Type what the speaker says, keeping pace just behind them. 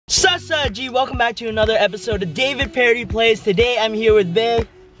G, welcome back to another episode of David Parody Plays. Today I'm here with Bae.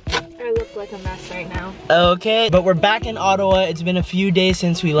 I look like a mess right now. Okay, but we're back in Ottawa. It's been a few days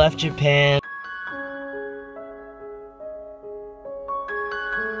since we left Japan.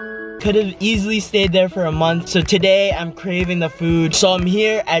 Could have easily stayed there for a month. So today I'm craving the food. So I'm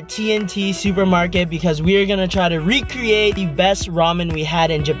here at TNT Supermarket because we are gonna try to recreate the best ramen we had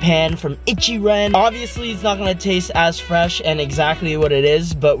in Japan from Ichiran. Obviously it's not gonna taste as fresh and exactly what it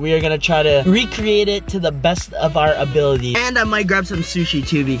is, but we are gonna try to recreate it to the best of our ability. And I might grab some sushi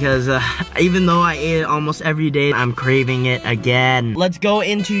too because even though I eat it almost every day, I'm craving it again. Let's go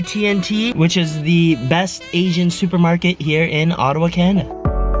into TNT, which is the best Asian supermarket here in Ottawa, Canada.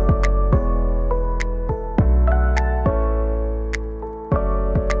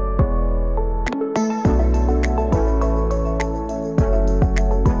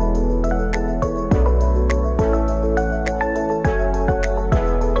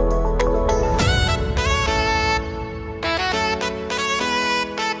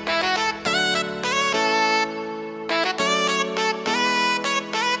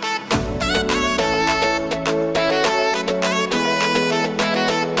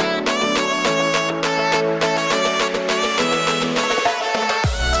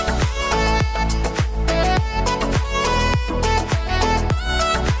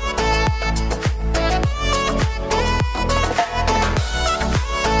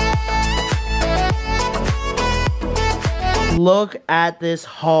 Look at this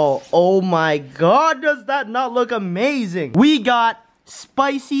haul. Oh my god, does that not look amazing? We got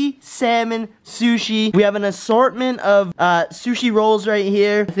spicy salmon sushi. We have an assortment of sushi rolls right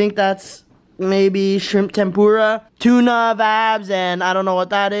here. I think that's maybe shrimp tempura, tuna vabs, and I don't know what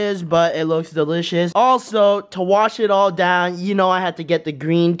that is, but it looks delicious. Also, to wash it all down, you know I had to get the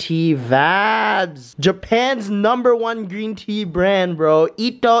green tea vabs. Japan's #1 green tea brand, bro.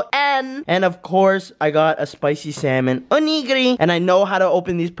 Ito N. And of course, I got a spicy salmon onigiri. And I know how to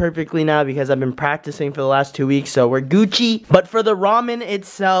open these perfectly now because I've been practicing for the last 2 weeks, so we're Gucci. But for the ramen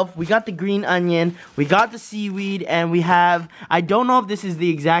itself, we got the green onion, we got the seaweed, and we have, I don't know if this is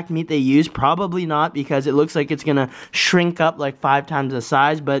the exact meat they use, probably not because it looks like it's gonna shrink up like 5 times the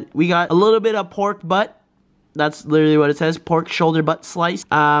size, but we got a little bit of pork butt. That's literally what it says, pork shoulder butt slice.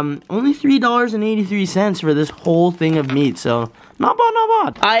 Only $3.83 for this whole thing of meat, so not bad,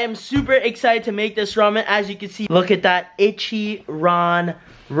 not bad. I am super excited to make this ramen. As you can see, look at that Ichiran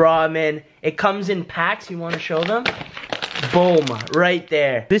ramen. It comes in packs. You want to show them? Boom, right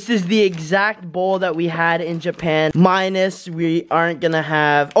there. This is the exact bowl that we had in Japan, minus we aren't gonna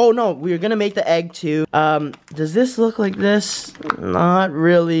have, oh no, we're gonna make the egg too. Does this look like this? Not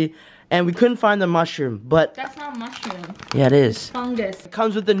really. And we couldn't find the mushroom, but that's not mushroom. Yeah, it is. It's fungus. It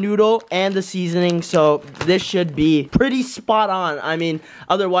comes with the noodle and the seasoning, so this should be pretty spot on. I mean,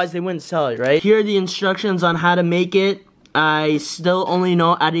 otherwise they wouldn't sell it, right? Here are the instructions on how to make it. I still only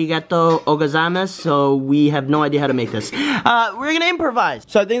know arigato gozaimasu, so we have no idea how to make this. We're gonna improvise.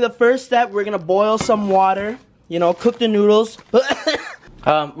 So I think the first step, we're gonna boil some water, you know, cook the noodles. We're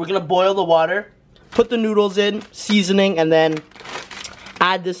gonna boil the water, put the noodles in, seasoning, and then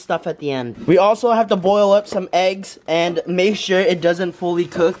add this stuff at the end. We also have to boil up some eggs and make sure it doesn't fully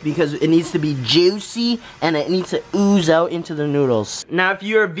cook because it needs to be juicy and it needs to ooze out into the noodles. Now, if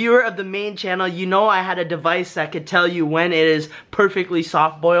you're a viewer of the main channel, you know I had a device that could tell you when it is perfectly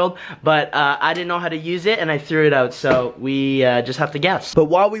soft boiled, but I didn't know how to use it and I threw it out, so we just have to guess. But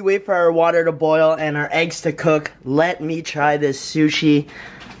while we wait for our water to boil and our eggs to cook, let me try this sushi.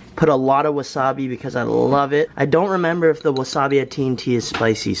 Put a lot of wasabi because I love it. I don't remember if the wasabi at TNT is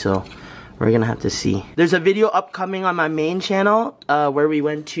spicy, so we're gonna have to see. There's a video upcoming on my main channel where we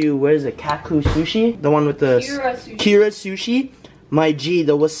went to, where is it, Kaku Sushi? The one with the Kira Sushi. My G,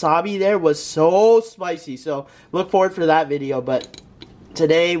 the wasabi there was so spicy, so look forward for that video. But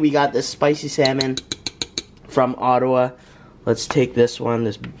today we got this spicy salmon from Ottawa. Let's take this one,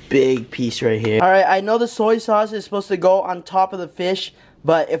 this big piece right here. Alright, I know the soy sauce is supposed to go on top of the fish,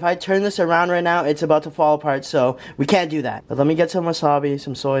 but if I turn this around right now, it's about to fall apart, so we can't do that. But let me get some wasabi,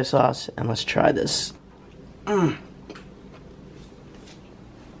 some soy sauce, and let's try this. Oh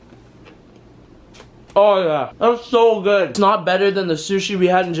yeah, that's so good. It's not better than the sushi we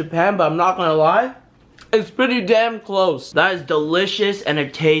had in Japan, but I'm not gonna lie, it's pretty damn close. That is delicious, and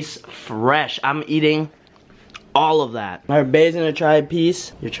it tastes fresh. I'm eating all of that. Alright, Bae's gonna try a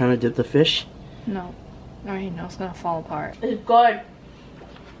piece. You're trying to dip the fish? No. I already know it's gonna fall apart. It's good.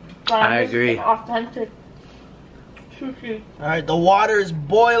 I agree. Authentic. sushi. Alright, the water is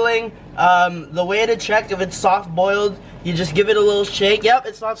boiling. The way to check if it's soft boiled, you just give it a little shake. Yep,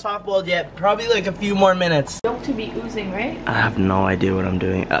 it's not soft boiled yet. Probably like a few more minutes. Yolk to be oozing, right? I have no idea what I'm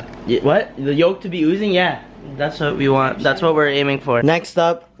doing. What? The yolk to be oozing? Yeah. That's what we want. That's what we're aiming for. Next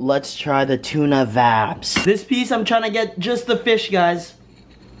up, let's try the tuna vabs. This piece, I'm trying to get just the fish, guys.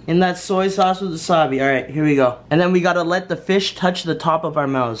 In that soy sauce with wasabi. Alright, here we go. And then we gotta let the fish touch the top of our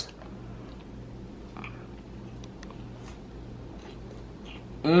mouths.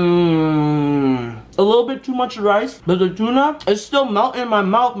 Mmm. A little bit too much rice, but the tuna is still melting in my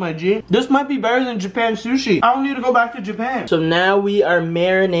mouth, my G. This might be better than Japan sushi. I don't need to go back to Japan. So now we are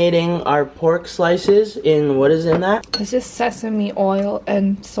marinating our pork slices in, what is in that? It's just sesame oil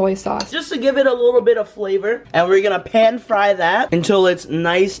and soy sauce. Just to give it a little bit of flavor. And we're gonna pan fry that until it's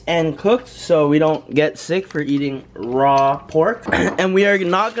nice and cooked so we don't get sick for eating raw pork. And we are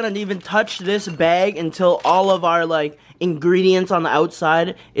not gonna even touch this bag until all of our like ingredients on the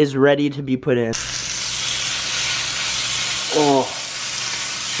outside is ready to be put in. Oh,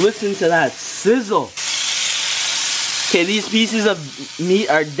 listen to that sizzle. Okay, these pieces of meat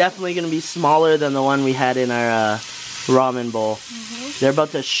are definitely gonna be smaller than the one we had in our ramen bowl. They're about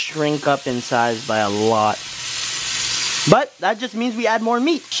to shrink up in size by a lot. But that just means we add more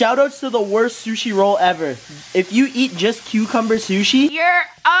meat. Shoutouts to the worst sushi roll ever. If you eat just cucumber sushi, you're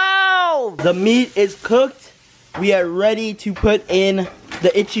out! The meat is cooked. We are ready to put in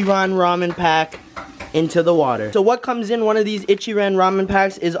the Ichiran ramen pack into the water. So what comes in one of these Ichiran ramen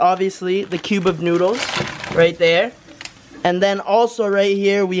packs is obviously the cube of noodles right there. And then also right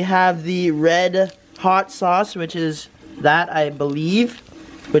here we have the red hot sauce, which is that, I believe,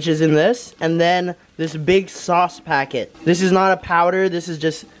 which is in this. And then this big sauce packet. This is not a powder, this is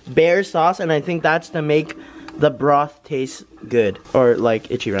just bare sauce, and I think that's to make the broth taste good, or like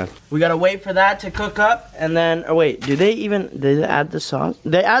Ichiran. We gotta wait for that to cook up, and then, oh wait, did they add the sauce?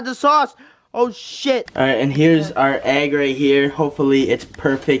 They add the sauce! Oh shit! Alright, and here's our egg right here. Hopefully it's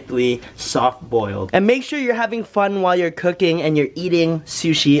perfectly soft boiled. And make sure you're having fun while you're cooking and you're eating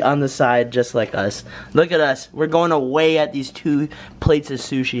sushi on the side just like us. Look at us. We're going away at these 2 plates of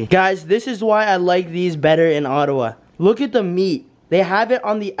sushi. Guys, this is why I like these better in Ottawa. Look at the meat. They have it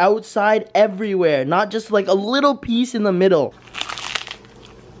on the outside everywhere, not just like a little piece in the middle.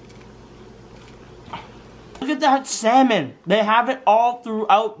 Look at that salmon. They have it all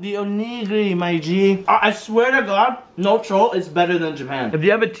throughout the onigiri, my G. I swear to God, no troll, it's better than Japan. If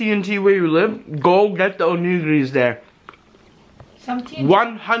you have a TNT where you live, go get the onigiris there.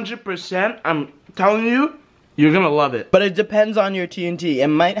 100%, I'm telling you, you're gonna love it. But it depends on your TNT. It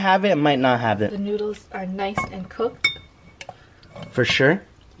might have it, it might not have it. The noodles are nice and cooked. For sure?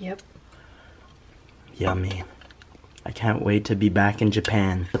 Yep. Yummy. I can't wait to be back in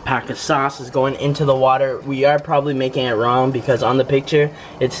Japan. The pack of sauce is going into the water. We are probably making it wrong because on the picture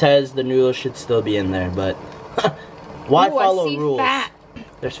it says the noodles should still be in there, but why follow rules? Fat.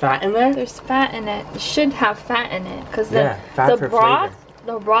 There's fat in there? There's fat in it. It should have fat in it because the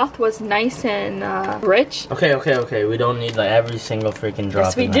broth was nice and rich. Okay. We don't need like every single freaking drop.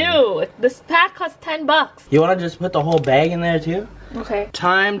 Yes, we do. This pack costs $10. You want to just put the whole bag in there too? Okay.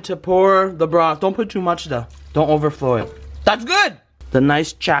 Time to pour the broth. Don't put too much though. Don't overflow it. That's good. The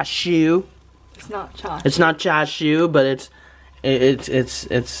nice chashu. It's not chashu. It's not chashu, but it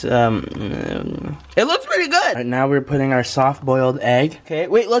looks pretty good. Right, now we're putting our soft-boiled egg. Okay,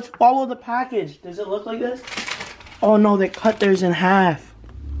 wait. Let's follow the package. Does it look like this? Oh no, they cut theirs in half.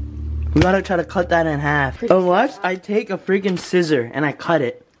 We gotta try to cut that in half. Unless I take a freaking scissor and I cut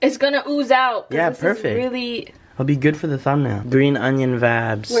it. It's gonna ooze out. Yeah, perfect. Really. It'll be good for the thumbnail. Green onion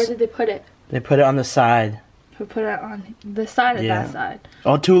vabs. Where did they put it? They put it on the side. We put it on the side of that side.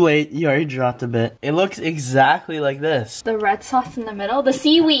 Oh, too late. You already dropped a bit. It looks exactly like this. The red sauce in the middle. The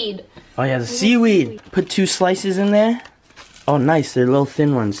seaweed. Oh yeah, the seaweed. Put 2 slices in there. Oh, nice. They're little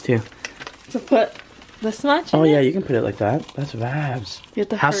thin ones too. To put this much? Oh yeah, you can put it like that. That's vabs.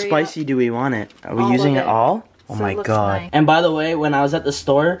 How spicy do we want it? Are we using it all? Oh my god. Nice. And by the way, when I was at the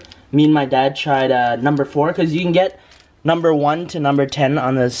store, me and my dad tried number 4 because you can get number 1 to number 10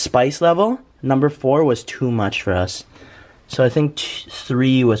 on the spice level. Number 4 was too much for us. So I think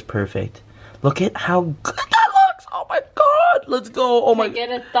 3 was perfect. Look at how good that looks. Oh my god. Let's go. Oh my god.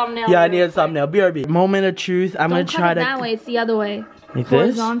 Get a thumbnail. Yeah, I need a thumbnail. BRB. Moment of truth. I'm going to try to. Don't cut it that way. It's the other way. Like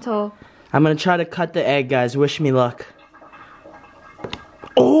horizontal. This? I'm going to try to cut the egg, guys. Wish me luck.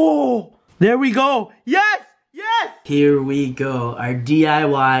 Oh! There we go. Yes! Yes! Here we go. Our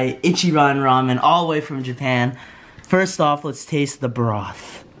DIY Ichiran ramen all the way from Japan. First off, let's taste the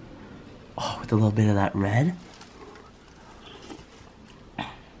broth. Oh, with a little bit of that red.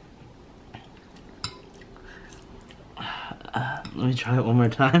 Let me try it one more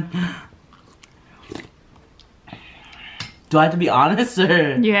time. Do I have to be honest,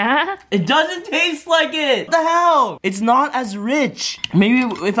 or? Yeah? It doesn't taste like it! What the hell? It's not as rich. Maybe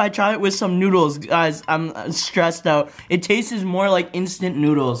if I try it with some noodles, guys, I'm stressed out. It tastes more like instant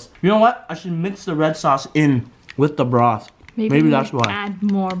noodles. You know what? I should mix the red sauce in with the broth. Maybe that's why. Add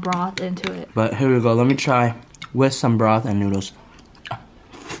more broth into it. But here we go. Let me try with some broth and noodles.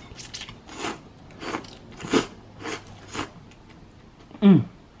 Mmm.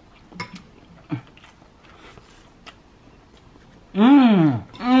 Mmm.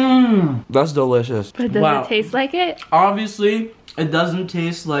 Mmm. That's delicious. But does it taste like it? Obviously, it doesn't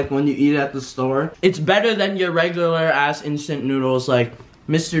taste like when you eat it at the store. It's better than your regular ass instant noodles like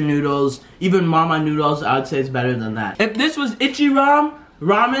Mr. Noodles, even Mama Noodles. I'd say it's better than that. If this was Ichiran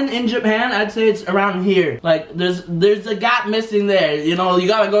ramen in Japan, I'd say it's around here. Like there's a gap missing there. You know, you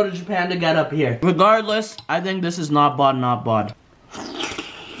gotta go to Japan to get up here. Regardless, I think this is not bad, not bad.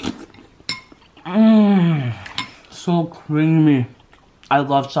 Mmm. So creamy. I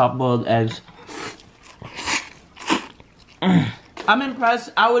love soft-boiled eggs. I'm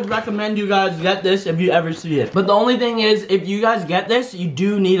impressed. I would recommend you guys get this if you ever see it. But the only thing is, if you guys get this, you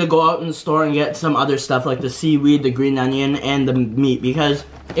do need to go out in the store and get some other stuff like the seaweed, the green onion, and the meat. Because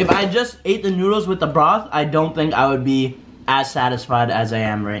if I just ate the noodles with the broth, I don't think I would be as satisfied as I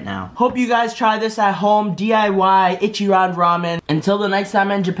am right now. Hope you guys try this at home, DIY Ichiran ramen. Until the next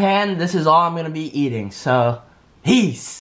time in Japan, this is all I'm gonna be eating. So, peace!